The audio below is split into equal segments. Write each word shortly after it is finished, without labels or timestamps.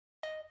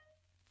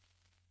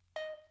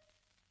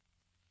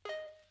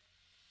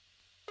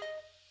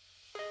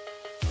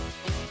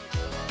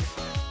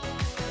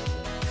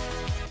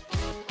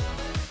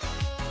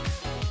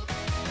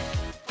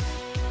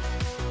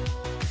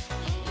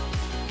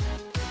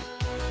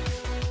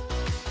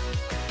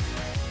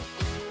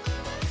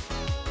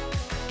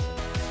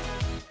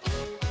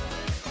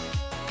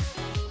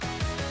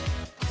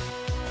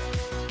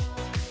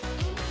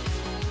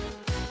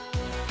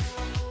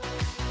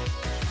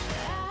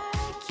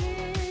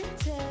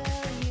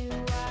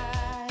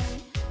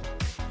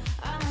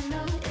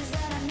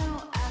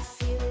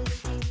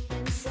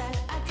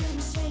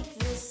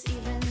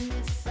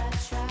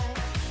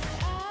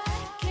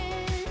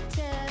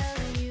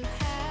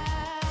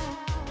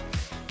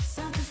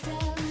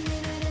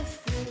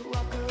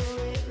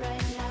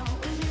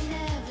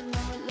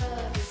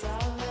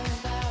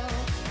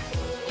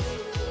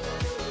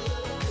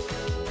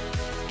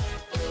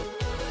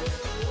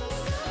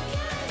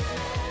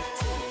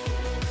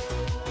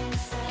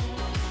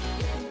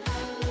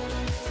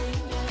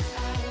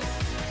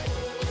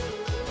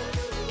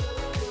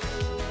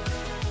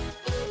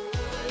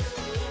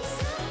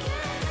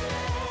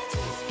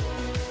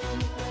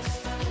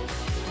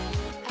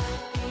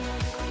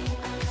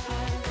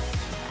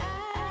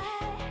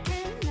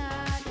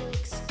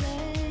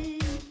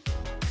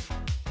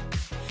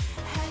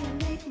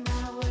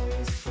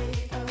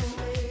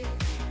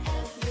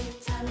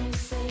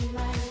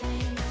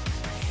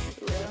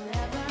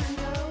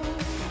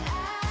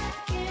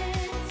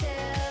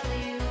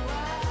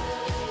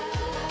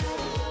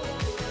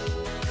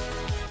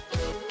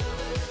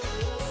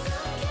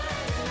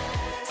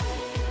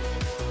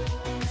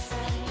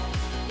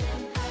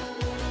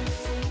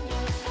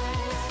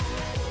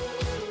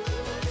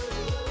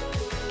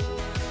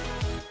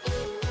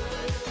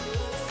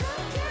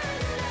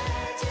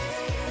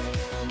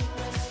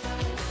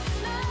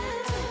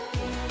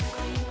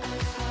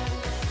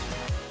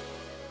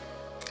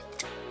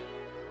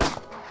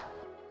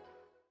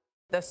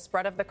The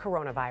spread of the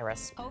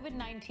coronavirus.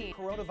 COVID-19.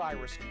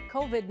 Coronavirus.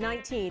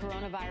 COVID-19.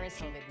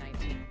 Coronavirus.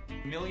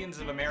 COVID-19. Millions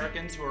of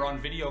Americans who are on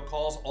video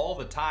calls all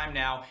the time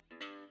now.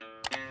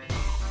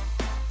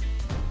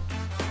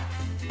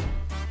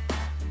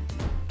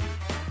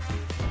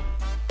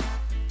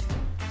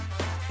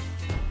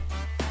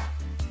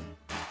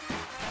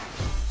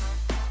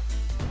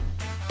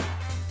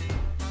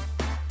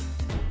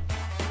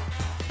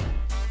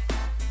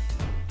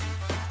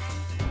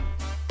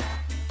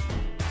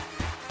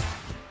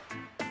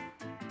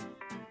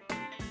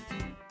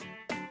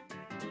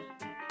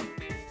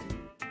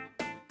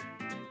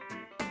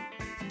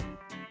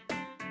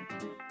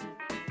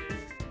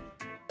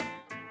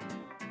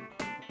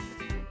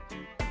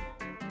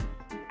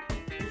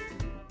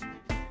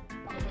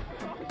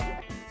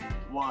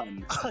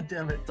 One. God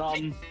damn it.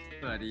 Some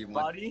Buddy,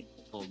 body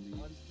told me.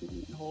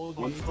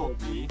 one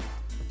told me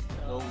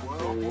the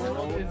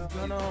world is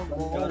gonna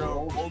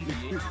roll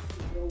me.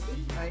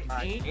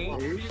 I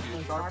ate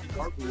sharp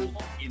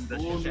carpool in the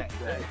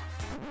shed.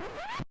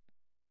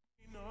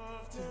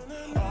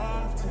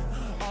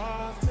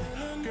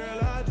 Often, girl,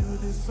 I do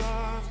this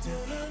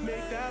often.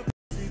 Make that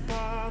pussy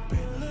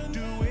poppin',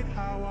 do it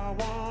how I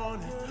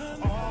want it.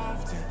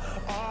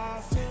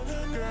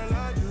 Often, girl,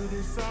 I do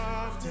this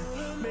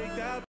often. Make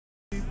that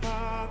pussy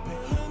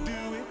poppin',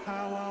 do it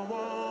how I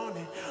want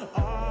it.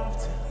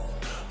 Often,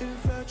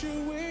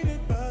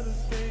 infatuated by the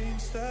fame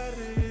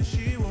status.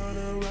 She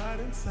wanna ride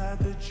inside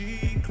the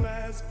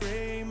G-Class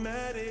gray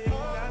Matic.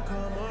 I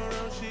come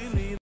around, she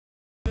leave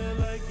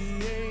like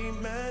he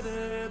ain't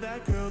matter.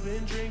 That girl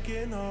been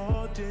drinking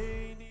all day.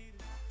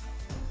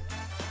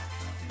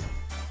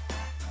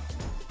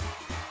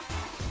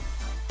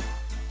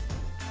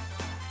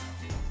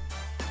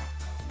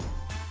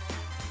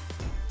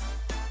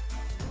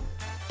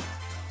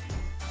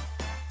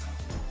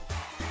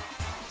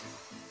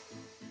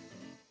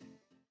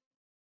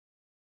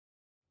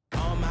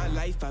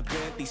 Life I've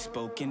barely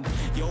spoken.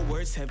 Your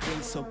words have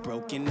been so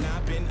broken.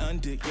 I've been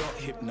under your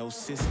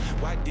hypnosis.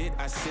 Why did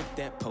I sip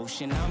that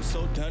potion? I'm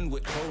so done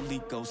with holy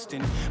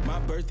ghosting. My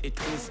birth, it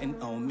is an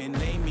omen.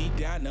 Lay me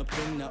down up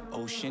in the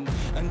ocean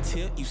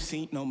until you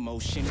see no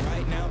motion.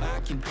 Right now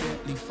I can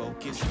barely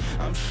focus.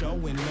 I'm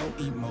showing no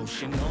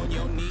emotion. On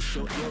your knees,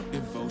 show your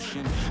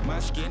devotion. My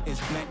skin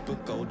is black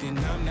but golden.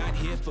 I'm not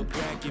here for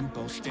bragging,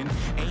 boasting.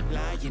 Ain't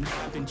lying,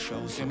 I've been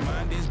chosen.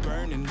 Mind is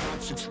burning,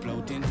 heart's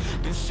exploding.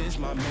 This is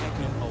my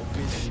magnum opus.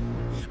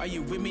 Are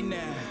you with me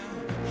now?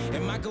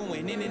 Am I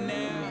going in and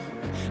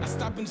out? I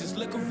stop and just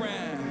look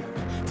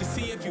around to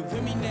see if you're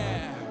with me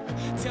now.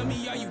 Tell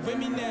me, are you with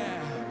me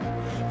now?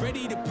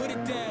 Ready to put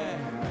it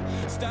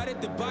down. Start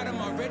at the bottom,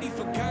 already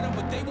forgot them,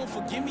 but they won't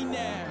forgive me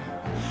now.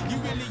 You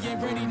really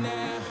ain't ready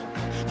now.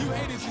 You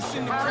haters just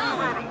in the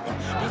crowd,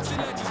 but still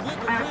I just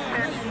look around.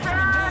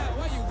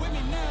 Are you with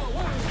me now?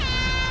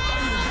 Are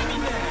you with me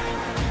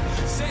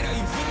now? Said, are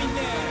you with me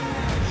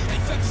now?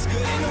 Ain't felt this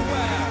good in a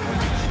while.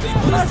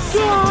 Let's go!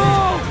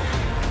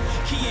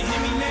 Can you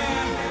hear me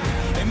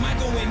now? Am I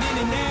going in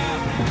and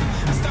out?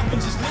 I stop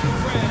and just look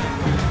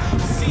around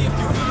to see if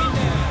you're with me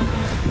now.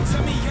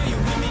 Tell me, are you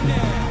with me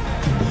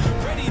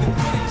now? Ready to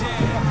put it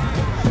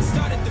down.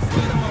 Start at the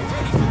bottom,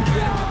 already forgot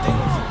it, but they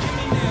won't forgive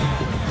me now.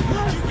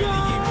 You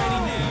really ain't ready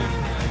now.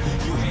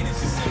 You haters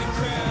just in the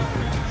crowd,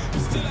 but still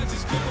I just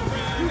look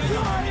around. Are you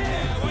with me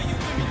now? Are you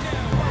with me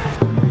now?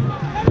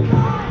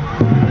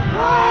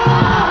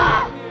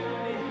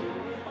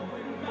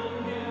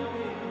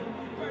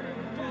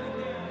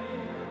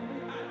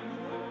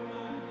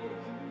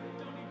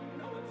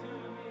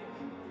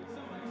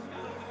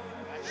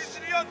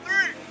 Listen to your 3,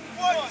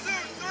 1,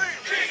 2,